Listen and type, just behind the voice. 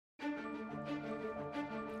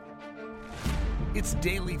It's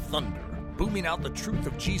Daily Thunder, booming out the truth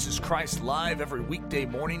of Jesus Christ live every weekday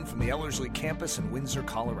morning from the Ellerslie campus in Windsor,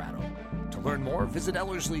 Colorado. To learn more, visit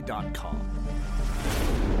Ellerslie.com.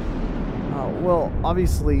 Well,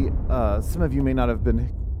 obviously, some of you may not have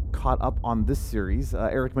been caught up on this series.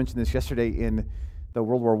 Eric mentioned this yesterday in the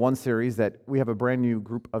World War I series, that we have a brand new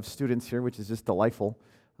group of students here, which is just delightful.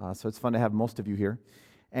 So it's fun to have most of you here.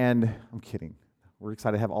 And I'm kidding. We're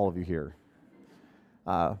excited to have all of you here,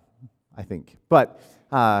 I think. But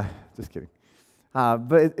just kidding.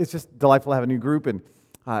 But it's just delightful to have a new group. And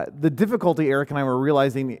the difficulty Eric and I were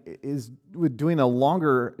realizing is with doing a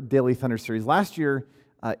longer Daily Thunder series. Last year,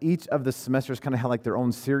 each of the semesters kind of had like their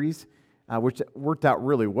own series, which worked out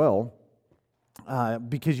really well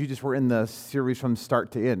because you just were in the series from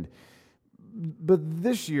start to end. But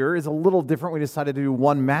this year is a little different. We decided to do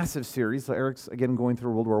one massive series. So Eric's, again, going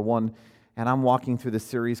through World War I, and I'm walking through this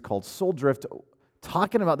series called Soul Drift,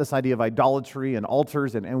 talking about this idea of idolatry and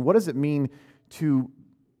altars and what does it mean to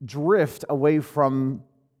drift away from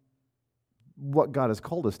what God has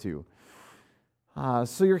called us to.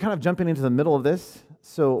 So you're kind of jumping into the middle of this.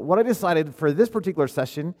 So what I decided for this particular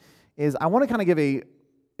session is I want to kind of give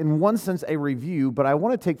in one sense, a review, but I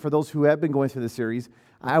want to take, for those who have been going through the series,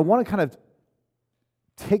 I want to kind of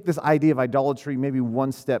take this idea of idolatry maybe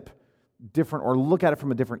one step different or look at it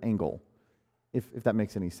from a different angle, if that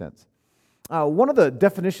makes any sense. One of the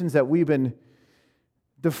definitions that we've been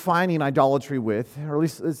defining idolatry with, or at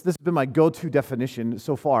least this has been my go-to definition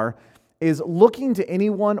so far, is looking to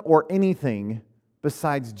anyone or anything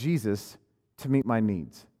besides Jesus to meet my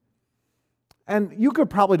needs. And you could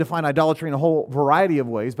probably define idolatry in a whole variety of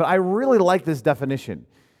ways, but I really like this definition.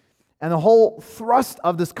 And the whole thrust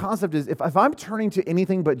of this concept is if I'm turning to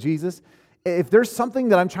anything but Jesus, if there's something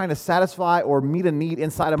that I'm trying to satisfy or meet a need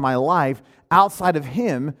inside of my life outside of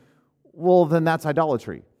Him, well, then that's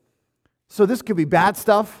idolatry. So this could be bad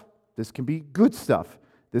stuff. This can be good stuff.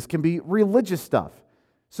 This can be religious stuff.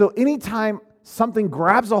 So anytime something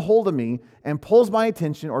grabs a hold of me and pulls my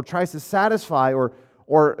attention or tries to satisfy or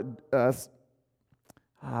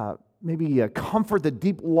maybe comfort the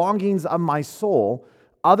deep longings of my soul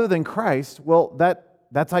other than Christ, well,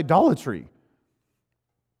 that's idolatry.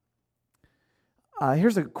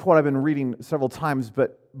 Here's a quote I've been reading several times,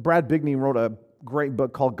 but Brad Bigney wrote a great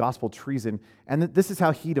book called Gospel Treason, and this is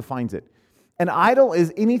how he defines it. An idol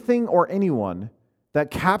is anything or anyone that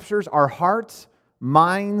captures our hearts,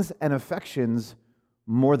 minds, and affections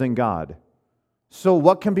more than God. So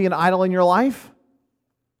what can be an idol in your life?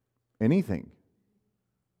 Anything.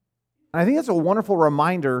 And I think that's a wonderful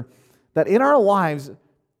reminder that in our lives,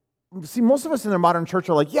 see, most of us in the modern church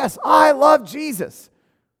are like, yes, I love Jesus,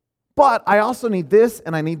 but I also need this,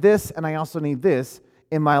 and I need this, and I also need this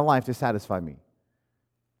in my life to satisfy me.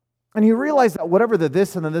 And you realize that whatever the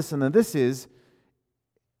this and the this and the this is,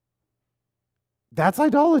 that's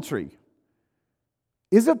idolatry.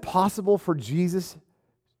 Is it possible for Jesus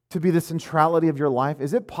to be the centrality of your life?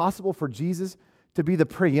 Is it possible for Jesus to be the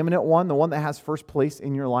preeminent one, the one that has first place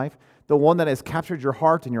in your life, the one that has captured your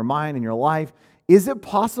heart and your mind and your life? Is it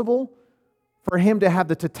possible for Him to have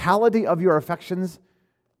the totality of your affections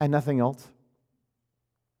and nothing else?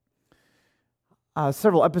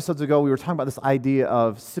 Several episodes ago, we were talking about this idea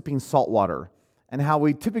of sipping salt water and how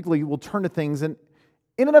we typically will turn to things, and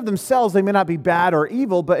in and of themselves, they may not be bad or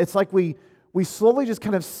evil, but it's like we slowly just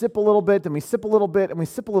kind of sip a little bit, and we sip a little bit, and we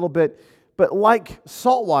sip a little bit. But like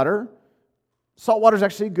salt water is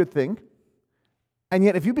actually a good thing. And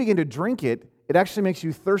yet, if you begin to drink it, it actually makes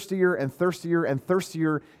you thirstier and thirstier and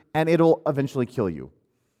thirstier, and it'll eventually kill you.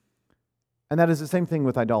 And that is the same thing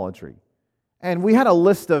with idolatry. And we had a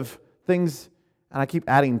list of things, and I keep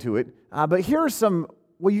adding to it, but here are some,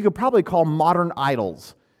 what you could probably call modern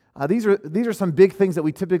idols. These are some big things that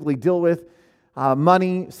we typically deal with.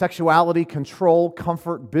 Money, sexuality, control,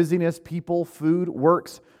 comfort, busyness, people, food,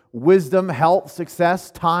 works, wisdom, health,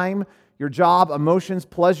 success, time, your job, emotions,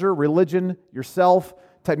 pleasure, religion, yourself,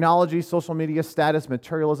 technology, social media, status,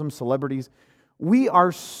 materialism, celebrities. We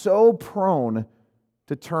are so prone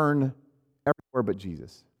to turn everywhere but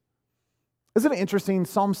Jesus. Isn't it interesting?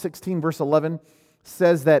 Psalm 16, verse 11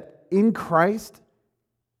 says that in Christ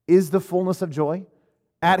is the fullness of joy.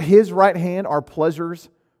 At His right hand are pleasures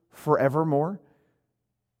forevermore.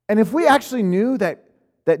 And if we actually knew that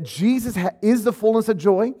Jesus is the fullness of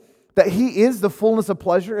joy, that He is the fullness of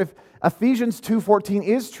pleasure, if Ephesians 2:14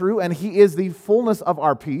 is true and He is the fullness of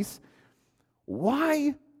our peace,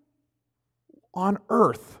 why on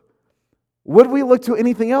earth would we look to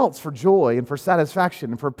anything else for joy and for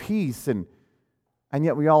satisfaction and for peace? And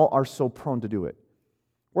yet we all are so prone to do it.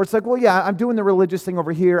 Where it's like, well, yeah, I'm doing the religious thing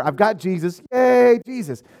over here. I've got Jesus. Yay! yay,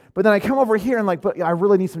 Jesus. But then I come over here and like, but I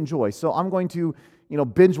really need some joy. So I'm going to,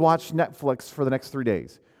 binge watch Netflix for the next 3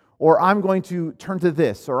 days. Or I'm going to turn to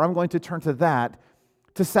this, or I'm going to turn to that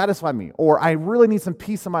to satisfy me. Or I really need some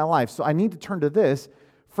peace in my life, so I need to turn to this,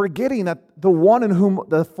 forgetting that the one in whom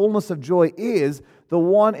the fullness of joy is, the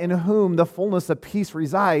one in whom the fullness of peace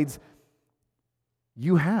resides,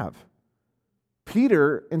 you have.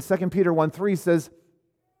 Peter, in 2 Peter 1:3 says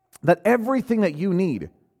that everything that you need,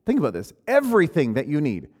 think about this, everything that you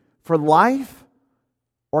need for life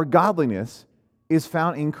or godliness is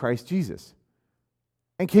found in Christ Jesus.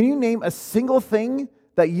 And can you name a single thing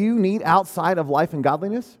that you need outside of life and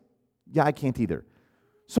godliness? Yeah, I can't either.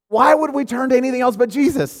 So why would we turn to anything else but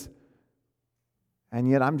Jesus? And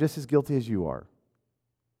yet I'm just as guilty as you are.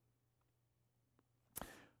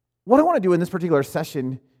 What I want to do in this particular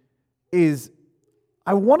session is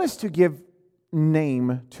I want us to give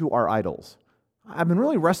name to our idols. I've been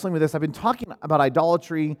really wrestling with this. I've been talking about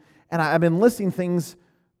idolatry, and I've been listing things,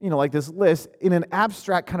 like this list in an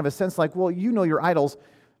abstract kind of a sense, like, well, you know your idols,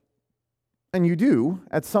 and you do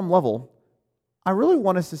at some level. I really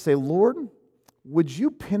want us to say, Lord, would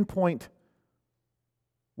you pinpoint,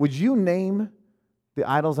 would you name the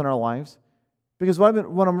idols in our lives? Because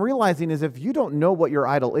what I'm realizing is if you don't know what your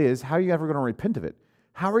idol is, how are you ever going to repent of it?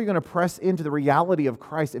 How are you going to press into the reality of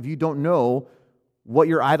Christ if you don't know what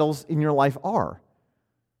your idols in your life are?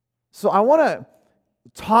 So I want to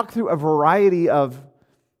talk through a variety of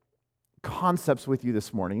concepts with you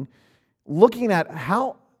this morning, looking at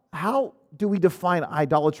how do we define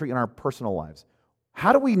idolatry in our personal lives?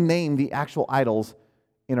 How do we name the actual idols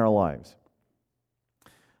in our lives?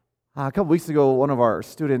 A couple weeks ago, one of our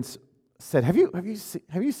students said, have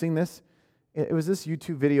you seen this? It was this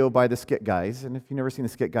YouTube video by the Skit Guys, and if you've never seen the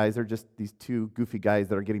Skit Guys, they're just these two goofy guys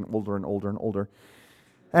that are getting older and older and older,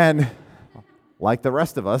 and like the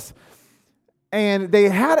rest of us. And they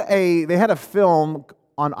had a film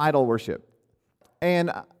on idol worship,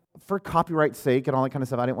 and for copyright's sake and all that kind of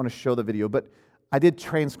stuff, I didn't want to show the video, but I did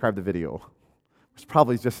transcribe the video, which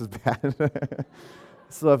probably is just as bad.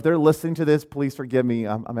 So if they're listening to this, please forgive me.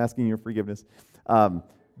 I'm asking your forgiveness.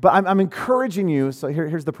 But I'm encouraging you, so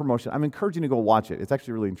here's the promotion. I'm encouraging you to go watch it. It's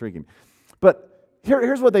actually really intriguing. But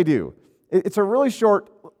here's what they do. It's a really short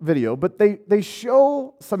video, but they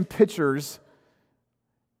show some pictures,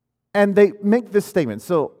 and they make this statement.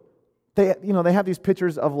 So they have these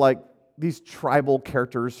pictures of like these tribal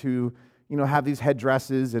characters who have these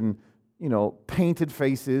headdresses and painted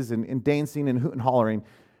faces and dancing and hooting and hollering.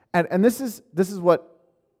 And this is what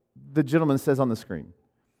the gentleman says on the screen.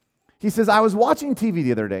 He says, I was watching TV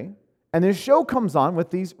the other day, and this show comes on with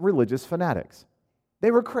these religious fanatics. They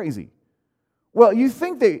were crazy. Well, you would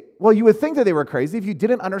think that they were crazy if you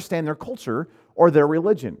didn't understand their culture or their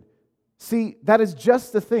religion. See, that is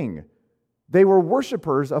just the thing. They were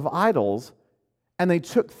worshipers of idols, and they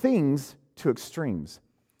took things to extremes.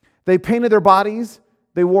 They painted their bodies.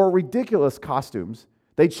 They wore ridiculous costumes.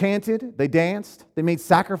 They chanted. They danced. They made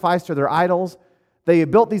sacrifice to their idols. They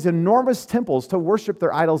built these enormous temples to worship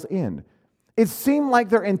their idols in. It seemed like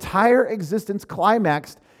their entire existence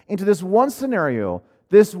climaxed into this one scenario,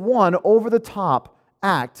 this one over-the-top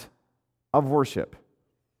act of worship.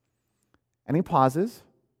 And he pauses,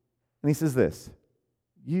 and he says this,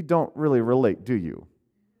 you don't really relate, do you?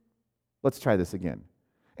 Let's try this again.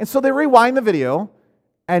 And so they rewind the video,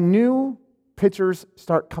 and new pictures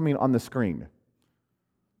start coming on the screen.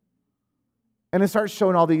 And it starts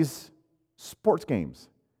showing all these sports games.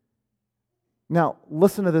 Now,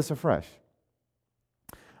 listen to this afresh.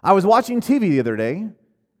 I was watching TV the other day,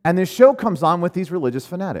 and this show comes on with these religious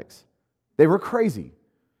fanatics. They were crazy.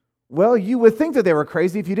 Well, you would think that they were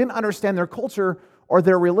crazy if you didn't understand their culture or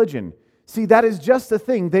their religion. See, that is just the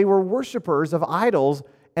thing. They were worshipers of idols,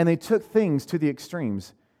 and they took things to the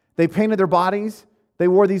extremes. They painted their bodies. They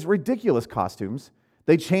wore these ridiculous costumes.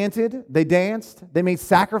 They chanted. They danced. They made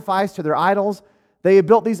sacrifice to their idols. They had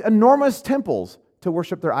built these enormous temples to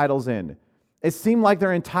worship their idols in. It seemed like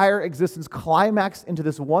their entire existence climaxed into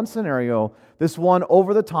this one scenario, this one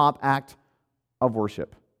over-the-top act of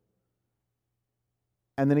worship.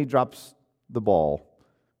 And then he drops the ball,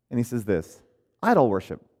 and he says this, idol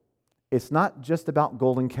worship, it's not just about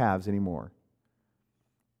golden calves anymore.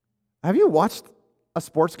 Have you watched a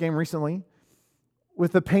sports game recently?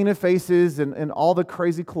 With the painted faces and all the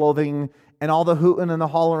crazy clothing and all the hooting and the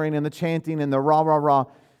hollering and the chanting and the rah, rah, rah.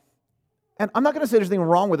 And I'm not going to say there's anything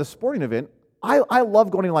wrong with a sporting event. I love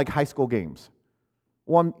going to like high school games.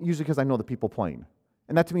 Well, usually because I know the people playing.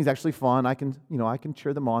 And that to me is actually fun. I can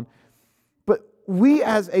cheer them on. But we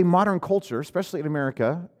as a modern culture, especially in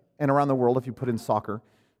America and around the world, if you put in soccer,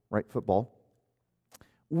 right, football,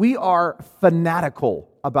 we are fanatical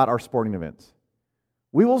about our sporting events.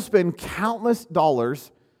 We will spend countless dollars,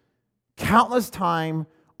 countless time.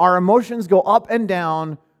 Our emotions go up and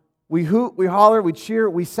down. We hoot, we holler, we cheer,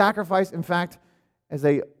 we sacrifice. In fact, as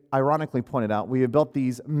they ironically pointed out, we have built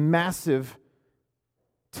these massive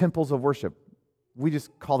temples of worship. We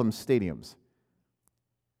just call them stadiums.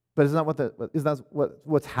 But isn't that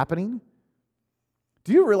what's happening?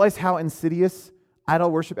 Do you realize how insidious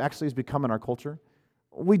idol worship actually has become in our culture?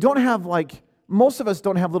 We don't have most of us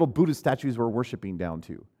don't have little Buddha statues we're worshiping down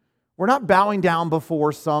to. We're not bowing down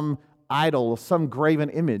before some idol, some graven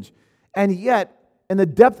image. And yet, in the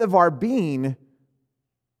depth of our being,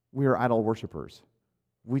 we are idol worshipers.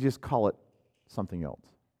 We just call it something else.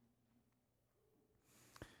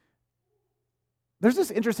 There's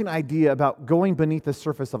this interesting idea about going beneath the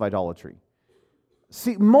surface of idolatry.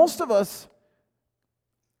 See, most of us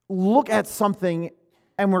look at something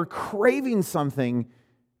and we're craving something,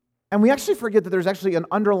 and we actually forget that there's actually an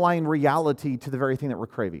underlying reality to the very thing that we're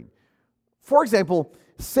craving. For example,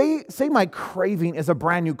 say my craving is a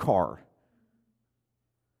brand new car.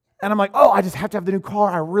 And I'm like, oh, I just have to have the new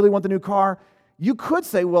car. I really want the new car. You could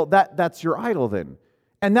say, well, that's your idol then.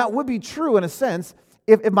 And that would be true in a sense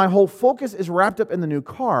if my whole focus is wrapped up in the new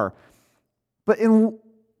car. But in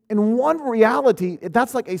one reality,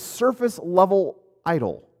 that's like a surface level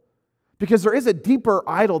idol. Because there is a deeper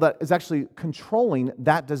idol that is actually controlling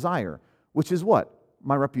that desire, which is what?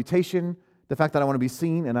 My reputation, the fact that I want to be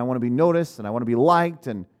seen and I want to be noticed and I want to be liked.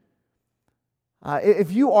 And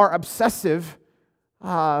if you are obsessive,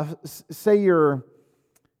 say you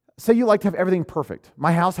like to have everything perfect.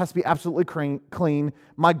 My house has to be absolutely clean.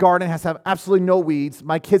 My garden has to have absolutely no weeds.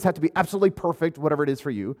 My kids have to be absolutely perfect, whatever it is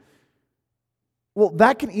for you. Well,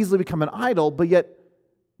 that can easily become an idol, but yet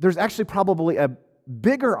there's actually probably a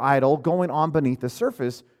bigger idol going on beneath the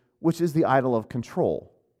surface, which is the idol of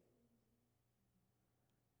control.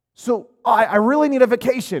 So I really need a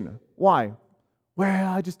vacation. Why?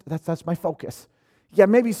 Well, that's my focus. Yeah,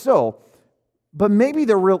 maybe so. But maybe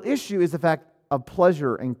the real issue is the fact of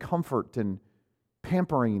pleasure and comfort and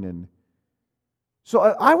pampering. And so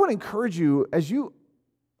I would encourage you, as you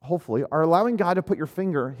hopefully are allowing God to put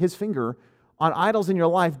His finger on idols in your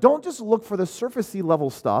life, don't just look for the surfacey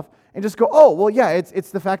level stuff and just go, oh, well, yeah,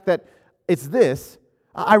 it's the fact that it's this.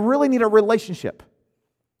 I really need a relationship.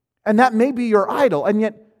 And that may be your idol, and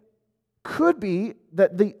yet could be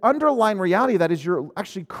that the underlying reality of that is you're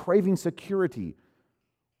actually craving security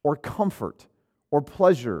or comfort or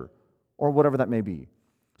pleasure or whatever that may be.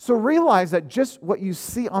 So realize that just what you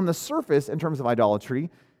see on the surface in terms of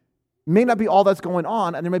idolatry may not be all that's going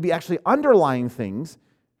on, and there may be actually underlying things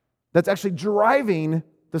that's actually driving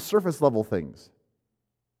the surface level things.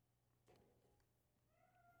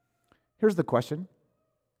 Here's the question.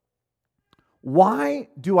 Why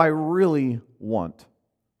do I really want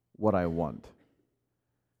what I want?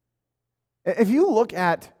 If you look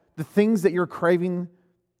at the things that you're craving,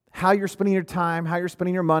 how you're spending your time, how you're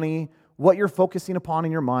spending your money, what you're focusing upon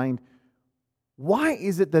in your mind, why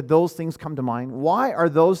is it that those things come to mind? Why are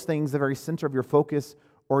those things the very center of your focus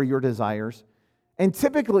or your desires? And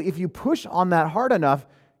typically, if you push on that hard enough,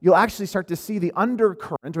 you'll actually start to see the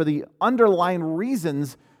undercurrent or the underlying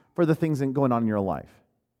reasons for the things going on in your life.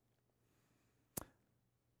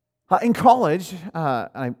 In college,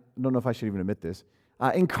 I don't know if I should even admit this,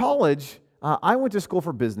 in college, I went to school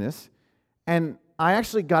for business, and I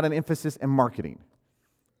actually got an emphasis in marketing,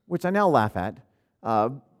 which I now laugh at.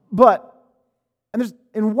 But there's,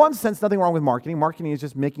 in one sense, nothing wrong with marketing. Marketing is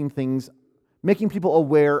just making people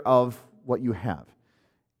aware of what you have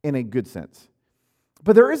in a good sense.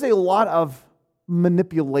 But there is a lot of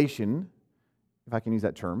manipulation, if I can use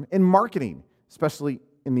that term, in marketing, especially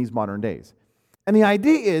in these modern days. And the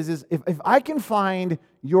idea is if I can find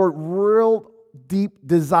your real deep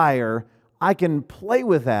desire, I can play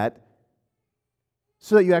with that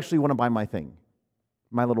so that you actually want to buy my thing,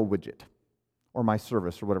 my little widget, or my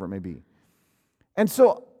service, or whatever it may be. And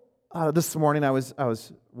so this morning I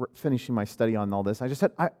was finishing my study on all this. I just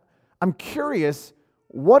said, I'm curious,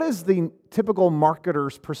 what is the typical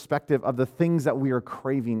marketer's perspective of the things that we are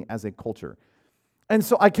craving as a culture? And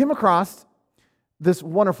so I came across this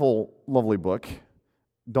wonderful, lovely book.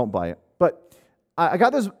 Don't buy it. But I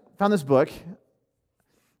found this book,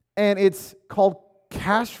 and it's called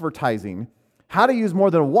Cashvertising: How to Use More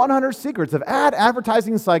Than 100 Secrets of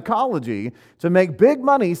Advertising Psychology to Make Big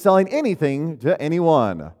Money Selling Anything to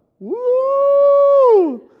Anyone.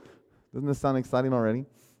 Woo! Doesn't this sound exciting already?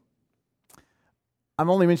 I'm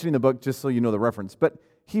only mentioning the book just so you know the reference, but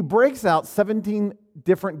he breaks out 17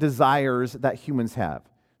 different desires that humans have.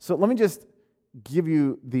 So let me just give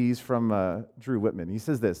you these from Drew Whitman. He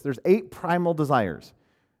says this: there's 8 primal desires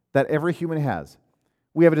that every human has.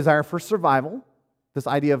 We have a desire for survival. This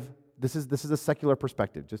idea of this is a secular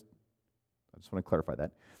perspective. I just want to clarify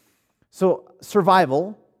that. So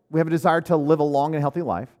survival, we have a desire to live a long and healthy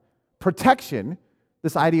life. Protection,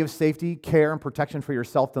 this idea of safety, care, and protection for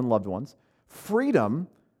yourself and loved ones. Freedom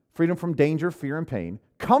from danger, fear, and pain.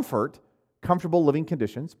 Comfort, comfortable living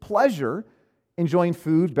conditions. Pleasure, enjoying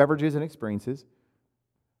food, beverages, and experiences.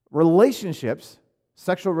 Relationships,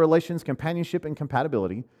 sexual relations, companionship, and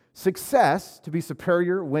compatibility. Success, to be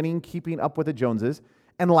superior, winning, keeping up with the Joneses.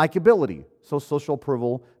 And likability, so social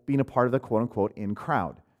approval, being a part of the quote-unquote in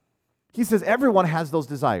crowd. He says everyone has those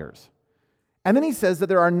desires. And then he says that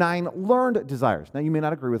there are 9 learned desires. Now, you may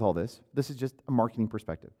not agree with all this. This is just a marketing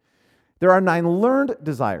perspective. There are 9 learned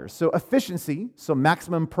desires. So efficiency, so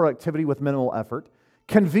maximum productivity with minimal effort.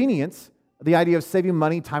 Convenience, the idea of saving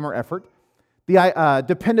money, time, or effort. The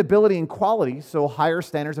dependability and quality, so higher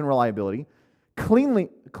standards and reliability.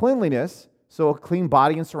 Cleanliness, so a clean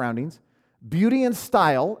body and surroundings. Beauty and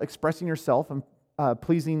style, expressing yourself and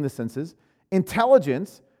pleasing the senses.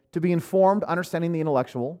 Intelligence, to be informed, understanding the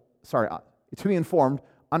intellectual. To be informed,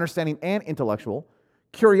 understanding, and intellectual.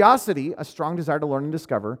 Curiosity, a strong desire to learn and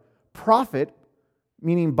discover. Profit,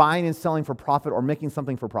 meaning buying and selling for profit or making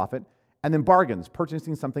something for profit. And then bargains,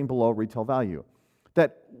 purchasing something below retail value.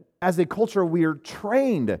 That as a culture, we are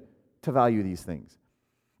trained to value these things.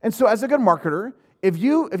 And so as a good marketer, if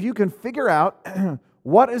you can figure out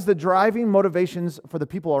what is the driving motivations for the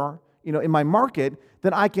people in my market,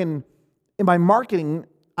 then in my marketing,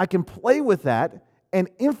 I can play with that and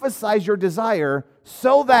emphasize your desire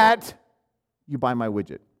so that you buy my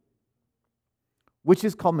widget, which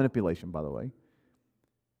is called manipulation, by the way.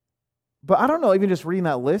 But I don't know, even just reading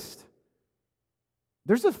that list,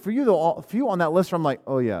 there's a few on that list where I'm like,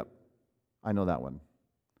 oh yeah, I know that one.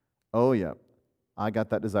 Oh yeah, I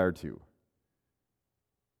got that desire too.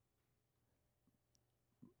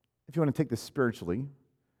 If you want to take this spiritually,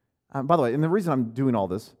 by the way, and the reason I'm doing all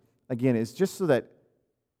this, again, is just so that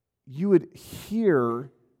you would hear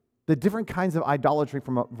the different kinds of idolatry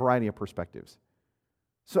from a variety of perspectives.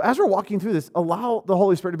 So as we're walking through this, allow the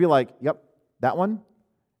Holy Spirit to be like, yep, that one,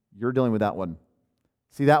 you're dealing with that one.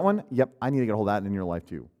 See that one? Yep, I need to get a hold of that in your life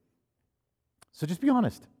too. So just be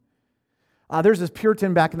honest. There's this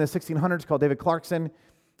Puritan back in the 1600s called David Clarkson,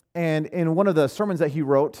 and in one of the sermons that he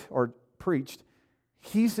wrote or preached,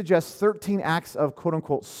 he suggests 13 acts of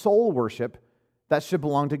quote-unquote soul worship that should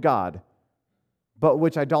belong to God, but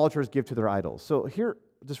which idolaters give to their idols. So here,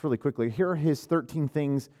 just really quickly, here are his 13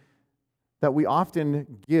 things that we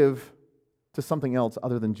often give to something else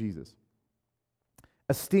other than Jesus.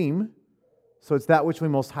 Esteem, so it's that which we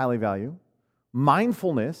most highly value.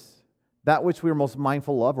 Mindfulness, that which we are most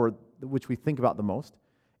mindful of or which we think about the most.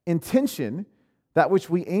 Intention, that which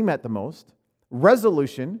we aim at the most.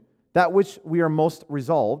 Resolution, that which we are most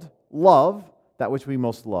resolved. Love, that which we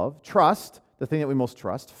most love. Trust, the thing that we most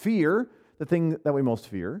trust. Fear, the thing that we most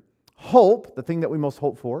fear. Hope, the thing that we most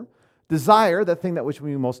hope for. Desire, that thing that which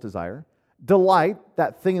we most desire. Delight,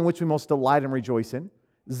 that thing in which we most delight and rejoice in.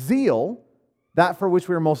 Zeal, that for which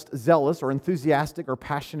we are most zealous or enthusiastic or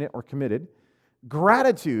passionate or committed.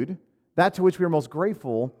 Gratitude, that to which we are most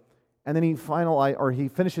grateful. And then he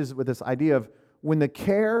finishes with this idea of when the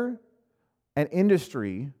care and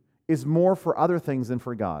industry is more for other things than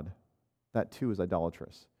for God, that too is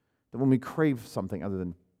idolatrous. That when we crave something other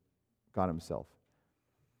than God himself.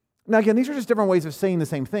 Now again, these are just different ways of saying the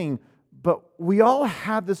same thing, but we all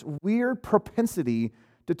have this weird propensity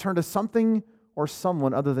to turn to something or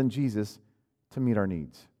someone other than Jesus to meet our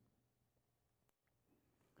needs.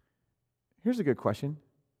 Here's a good question.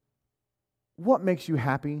 What makes you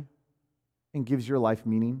happy and gives your life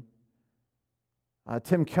meaning?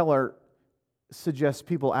 Tim Keller suggests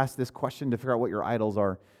people ask this question to figure out what your idols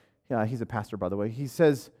are. Yeah, he's a pastor, by the way. He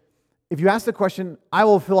says, if you ask the question, I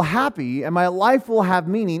will feel happy and my life will have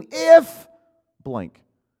meaning if blank.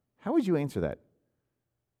 How would you answer that?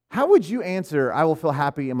 How would you answer, I will feel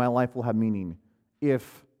happy and my life will have meaning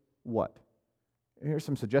if what? Here's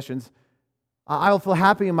some suggestions. I will feel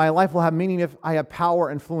happy and my life will have meaning if I have power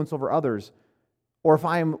and influence over others, or if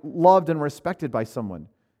I am loved and respected by someone.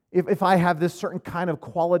 If I have this certain kind of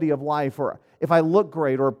quality of life, or if I look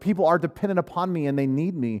great, or people are dependent upon me and they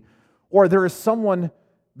need me, or there is someone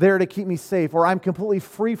there to keep me safe, or I'm completely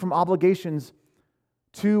free from obligations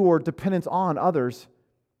to or dependence on others.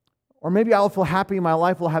 Or maybe I will feel happy and my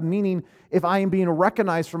life will have meaning if I am being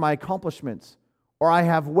recognized for my accomplishments, or I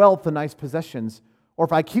have wealth and nice possessions, or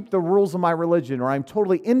if I keep the rules of my religion, or I'm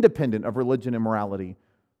totally independent of religion and morality,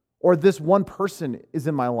 or this one person is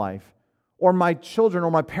in my life, or my children or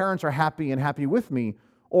my parents are happy and happy with me,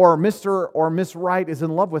 or Mr. or Miss Right is in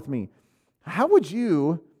love with me. How would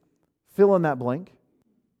you fill in that blank?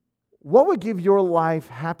 What would give your life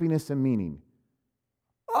happiness and meaning?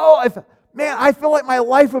 Oh, I feel like my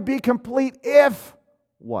life would be complete if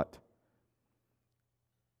what?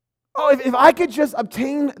 Oh, if I could just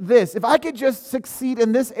obtain this, if I could just succeed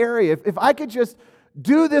in this area, if I could just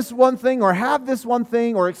do this one thing or have this one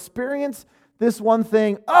thing or experience this one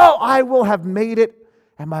thing, oh, I will have made it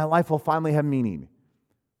and my life will finally have meaning.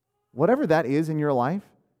 Whatever that is in your life,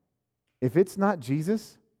 if it's not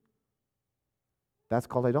Jesus, that's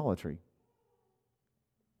called idolatry.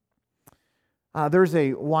 There's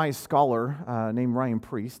a wise scholar named Ryan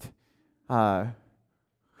Priest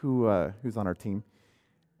who's on our team.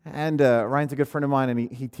 And Ryan's a good friend of mine,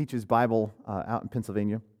 and he teaches Bible out in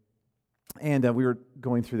Pennsylvania. And we were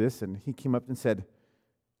going through this, and he came up and said,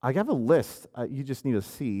 I have a list you just need to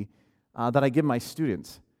see that I give my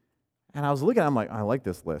students. And I was looking at it, I'm like, I like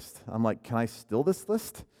this list. I'm like, can I steal this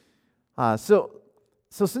list? So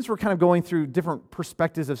since we're kind of going through different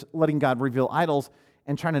perspectives of letting God reveal idols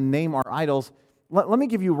and trying to name our idols, let me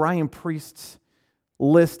give you Ryan Priest's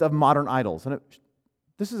list of modern idols. And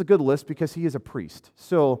this is a good list because he is a priest.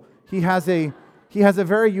 So he has a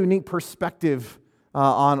very unique perspective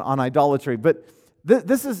on idolatry. But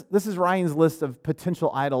this is Ryan's list of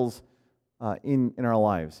potential idols in our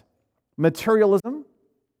lives. Materialism,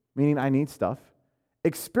 meaning I need stuff.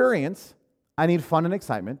 Experience, I need fun and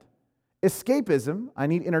excitement. Escapism, I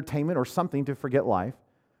need entertainment or something to forget life.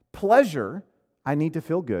 Pleasure, I need to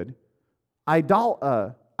feel good.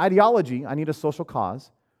 Ideology, I need a social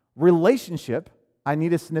cause. Relationship, I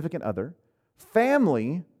need a significant other.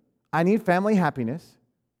 Family, I need family happiness.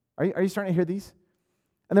 Are you starting to hear these?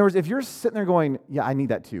 In other words, if you're sitting there going, yeah, I need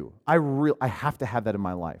that too. I have to have that in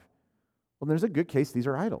my life. Well, there's a good case these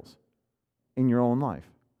are idols in your own life.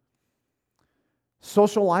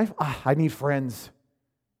 Social life, I need friends.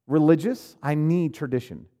 Religious, I need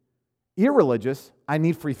tradition. Irreligious, I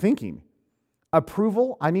need free thinking.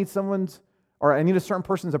 Approval, I need a certain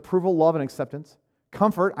person's approval, love, and acceptance.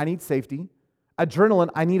 Comfort, I need safety. Adrenaline,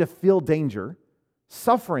 I need to feel danger.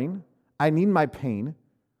 Suffering, I need my pain.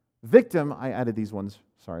 Victim, I added these ones.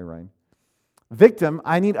 Sorry, Ryan. Victim,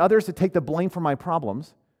 I need others to take the blame for my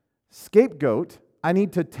problems. Scapegoat, I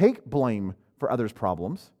need to take blame for others'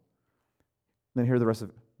 problems. Then here are the rest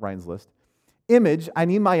of Ryan's list. Image, I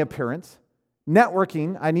need my appearance.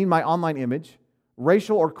 Networking, I need my online image.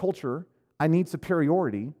 Racial or culture, I need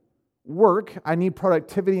superiority. Work, I need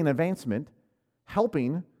productivity and advancement.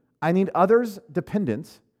 Helping, I need others'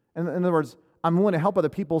 dependence. In other words, I'm willing to help other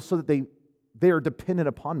people so that they are dependent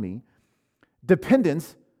upon me.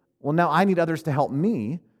 Dependence, well, now I need others to help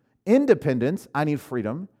me. Independence, I need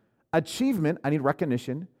freedom. Achievement, I need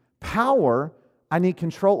recognition. Power, I need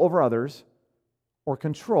control over others. Or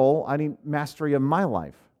control, I need mastery of my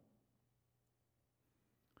life.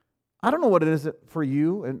 I don't know what it is for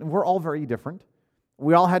you, and we're all very different.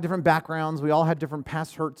 We all had different backgrounds. We all had different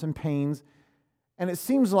past hurts and pains. And it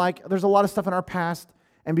seems like there's a lot of stuff in our past,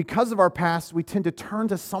 and because of our past, we tend to turn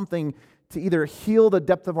to something to either heal the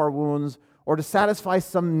depth of our wounds or to satisfy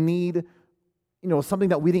some need, something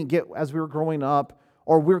that we didn't get as we were growing up,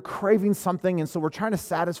 or we're craving something, and so we're trying to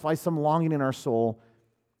satisfy some longing in our soul.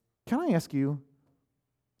 Can I ask you,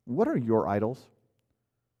 what are your idols?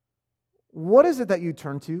 What is it that you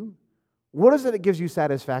turn to? What is it that gives you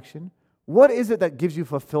satisfaction? What is it that gives you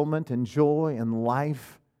fulfillment and joy and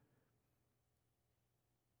life?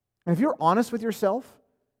 And if you're honest with yourself,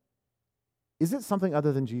 is it something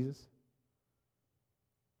other than Jesus?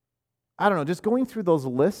 I don't know, just going through those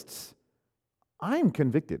lists, I'm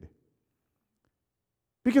convicted.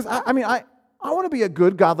 Because, I want to be a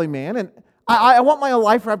good, godly man, and I want my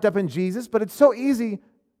life wrapped up in Jesus, but it's so easy,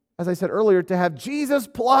 as I said earlier, to have Jesus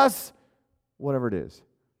plus whatever it is.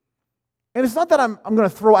 And it's not that I'm going to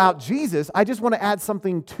throw out Jesus, I just want to add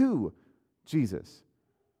something to Jesus.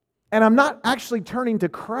 And I'm not actually turning to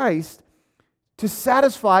Christ to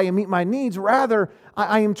satisfy and meet my needs. Rather,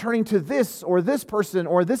 I am turning to this or this person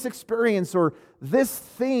or this experience or this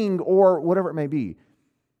thing or whatever it may be.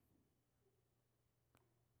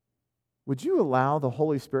 Would you allow the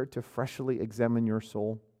Holy Spirit to freshly examine your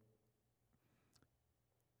soul?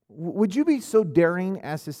 Would you be so daring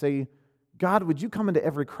as to say, God, would you come into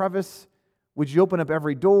every crevice? Would you open up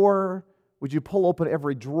every door? Would you pull open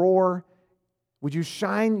every drawer? Would you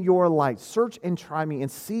shine your light, search and try me, and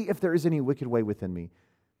see if there is any wicked way within me?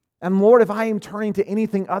 And Lord, if I am turning to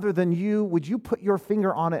anything other than you, would you put your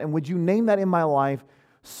finger on it and would you name that in my life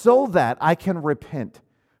so that I can repent,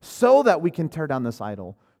 so that we can tear down this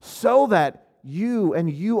idol, so that you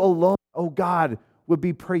and you alone oh God, would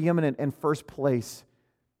be preeminent and first place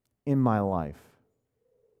in my life.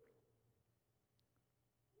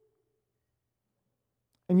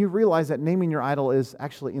 And you realize that naming your idol is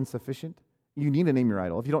actually insufficient. You need to name your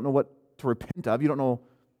idol. If you don't know what to repent of, you don't know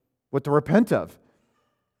what to repent of.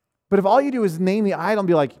 But if all you do is name the idol and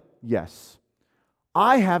be like, yes,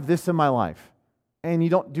 I have this in my life, and you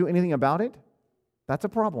don't do anything about it, that's a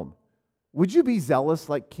problem. Would you be zealous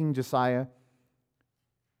like King Josiah,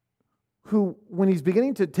 who, when he's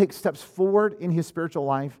beginning to take steps forward in his spiritual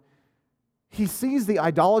life, he sees the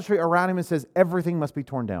idolatry around him and says, everything must be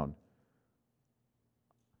torn down.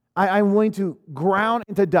 I'm willing to ground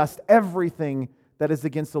into dust everything that is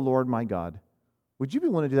against the Lord my God. Would you be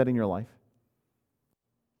willing to do that in your life?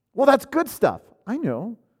 Well, that's good stuff. I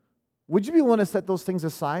know. Would you be willing to set those things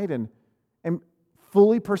aside and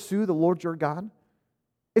fully pursue the Lord your God?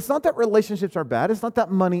 It's not that relationships are bad. It's not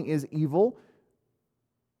that money is evil.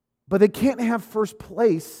 But they can't have first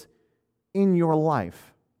place in your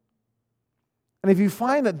life. And if you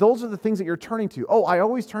find that those are the things that you're turning to, oh, I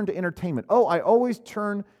always turn to entertainment. Oh, I always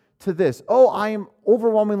turn to this. Oh, I am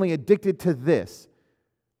overwhelmingly addicted to this.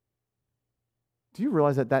 Do you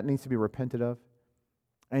realize that that needs to be repented of?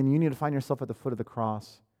 And you need to find yourself at the foot of the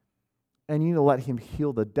cross. And you need to let Him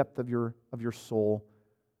heal the depth of your soul.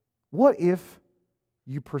 What if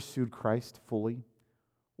you pursued Christ fully?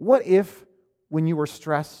 What if when you were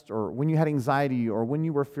stressed or when you had anxiety or when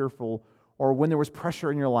you were fearful or when there was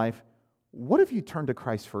pressure in your life, what if you turned to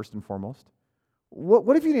Christ first and foremost?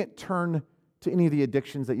 What if you didn't turn to any of the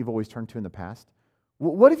addictions that you've always turned to in the past?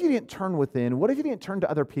 What if you didn't turn within? What if you didn't turn to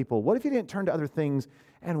other people? What if you didn't turn to other things?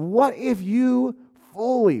 And what if you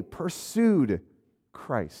fully pursued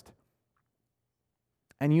Christ?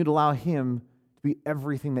 And you'd allow Him to be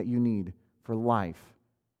everything that you need for life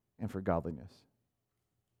and for godliness.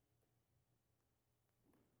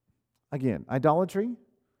 Again, idolatry,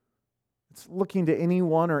 it's looking to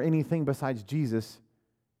anyone or anything besides Jesus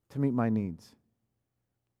to meet my needs.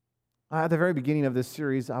 At the very beginning of this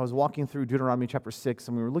series, I was walking through Deuteronomy chapter 6,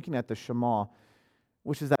 and we were looking at the Shema,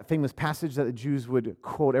 which is that famous passage that the Jews would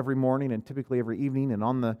quote every morning and typically every evening and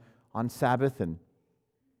on Sabbath. And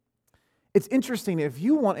it's interesting, if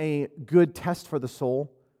you want a good test for the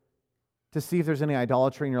soul to see if there's any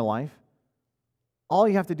idolatry in your life, all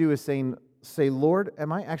you have to do is say, Lord,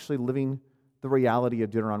 am I actually living the reality of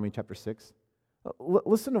Deuteronomy chapter 6?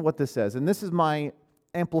 Listen to what this says. And this is my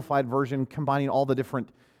amplified version, combining all the different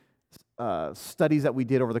studies that we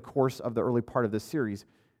did over the course of the early part of this series.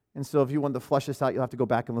 And so if you want to flesh this out, you'll have to go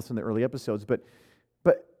back and listen to the early episodes. But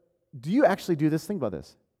do you actually do this? Think about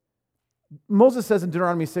this. Moses says in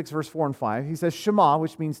Deuteronomy 6, verse 4 and 5, he says, Shema,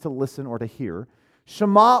 which means to listen or to hear.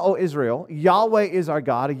 Shema, O Israel, Yahweh is our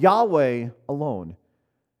God, Yahweh alone.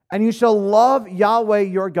 And you shall love Yahweh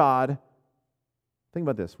your God, think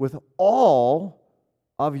about this, with all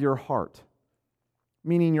of your heart,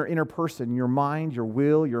 meaning your inner person, your mind, your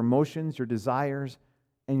will, your emotions, your desires,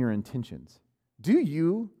 and your intentions. Do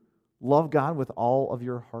you love God with all of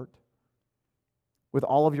your heart? With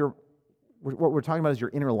all of your, what we're talking about is your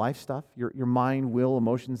inner life stuff, your mind, will,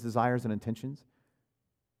 emotions, desires, and intentions.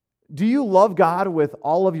 Do you love God with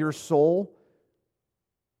all of your soul,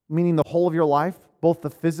 meaning the whole of your life, both the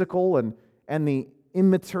physical and the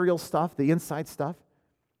immaterial stuff, the inside stuff?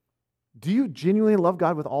 Do you genuinely love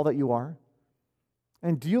God with all that you are?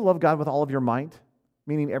 And do you love God with all of your might,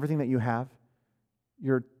 meaning everything that you have?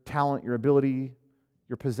 Your talent, your ability,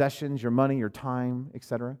 your possessions, your money, your time,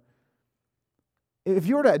 etc. If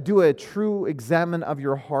you were to do a true examine of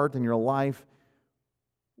your heart and your life,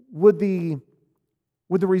 would the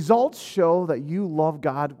results show that you love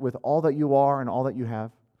God with all that you are and all that you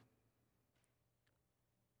have?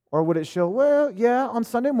 Or would it show, well, yeah, on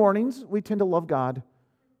Sunday mornings we tend to love God,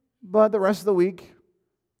 but the rest of the week,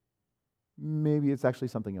 maybe it's actually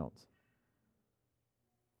something else?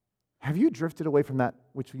 Have you drifted away from that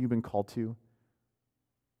which you've been called to,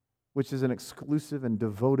 which is an exclusive and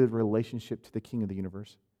devoted relationship to the King of the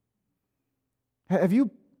universe? Have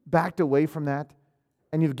you backed away from that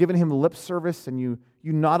and you've given Him lip service and you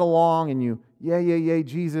nod along and you, yeah,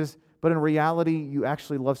 Jesus, but in reality, you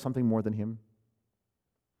actually love something more than Him?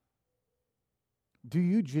 Do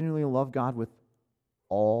you genuinely love God with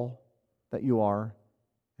all that you are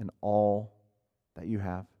and all that you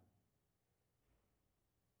have?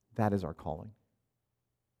 That is our calling.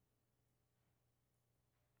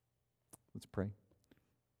 Let's pray.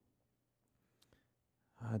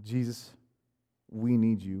 Jesus, we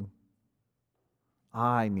need you.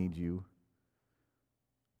 I need you.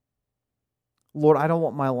 Lord, I don't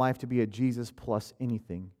want my life to be a Jesus plus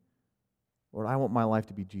anything. Lord, I want my life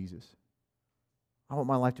to be Jesus. I want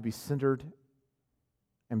my life to be centered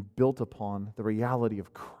and built upon the reality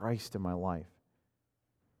of Christ in my life.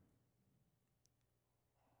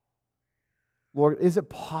 Lord, is it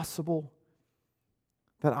possible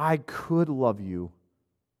that I could love you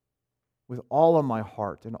with all of my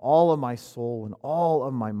heart and all of my soul and all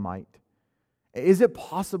of my might? Is it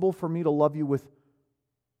possible for me to love you with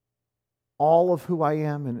all of who I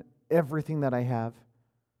am and everything that I have?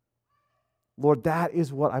 Lord, that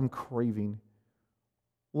is what I'm craving.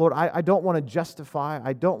 Lord, I don't want to justify.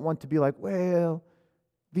 I don't want to be like, well,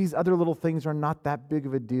 these other little things are not that big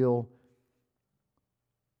of a deal.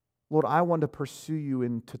 Lord, I want to pursue you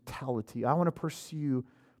in totality. I want to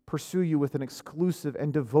pursue you with an exclusive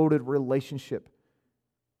and devoted relationship.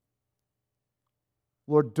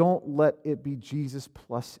 Lord, don't let it be Jesus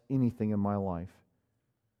plus anything in my life.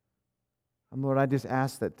 And Lord, I just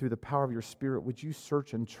ask that through the power of your Spirit, would you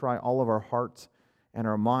search and try all of our hearts and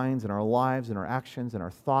our minds and our lives and our actions and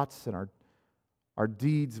our thoughts and our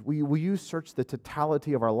deeds. Will you search the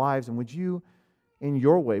totality of our lives, and would you, in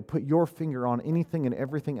your way, put your finger on anything and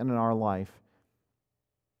everything in our life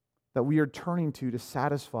that we are turning to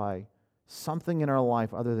satisfy something in our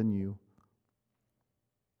life other than you.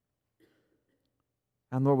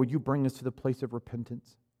 And Lord, would you bring us to the place of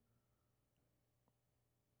repentance?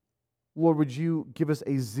 Lord, would you give us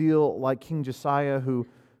a zeal like King Josiah, who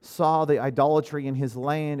saw the idolatry in his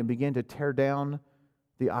land and began to tear down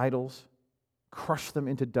the idols, crush them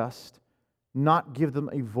into dust, not give them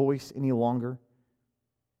a voice any longer.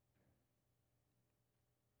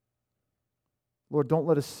 Lord, don't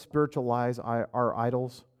let us spiritualize our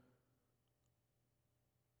idols.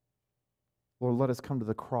 Lord, let us come to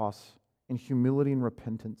the cross in humility and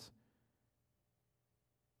repentance.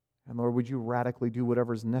 And Lord, would you radically do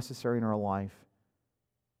whatever is necessary in our life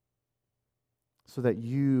so that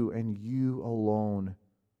you and you alone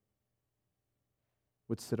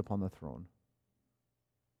would sit upon the throne.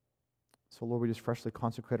 So Lord, we just freshly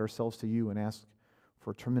consecrate ourselves to you and ask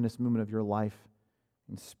for a tremendous movement of your life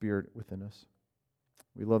and Spirit within us.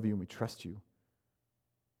 We love you and we trust you.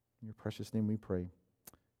 In your precious name we pray.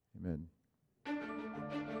 Amen.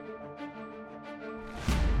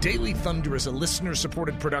 Daily Thunder is a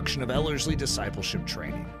listener-supported production of Ellerslie Discipleship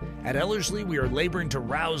Training. At Ellerslie, we are laboring to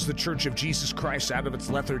rouse the Church of Jesus Christ out of its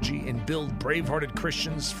lethargy and build brave-hearted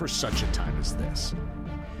Christians for such a time as this.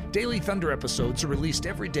 Daily Thunder episodes are released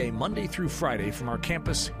every day, Monday through Friday, from our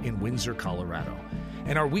campus in Windsor, Colorado.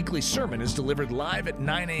 And our weekly sermon is delivered live at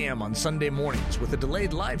 9 a.m. on Sunday mornings with a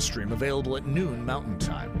delayed live stream available at noon Mountain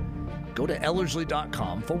Time. Go to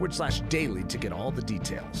Ellerslie.com/daily to get all the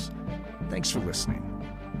details. Thanks for listening.